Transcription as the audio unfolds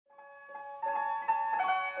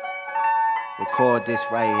Record this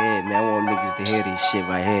right here, man. I want niggas to hear this shit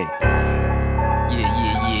right here.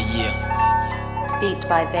 Yeah. Beats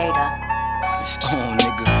by Védah. It's on,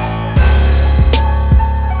 nigga.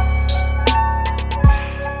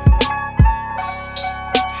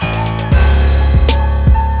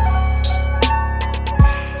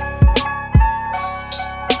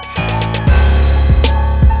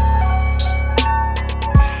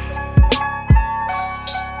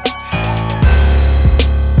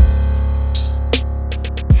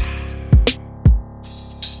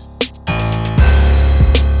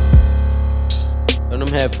 Turn them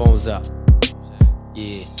headphones up.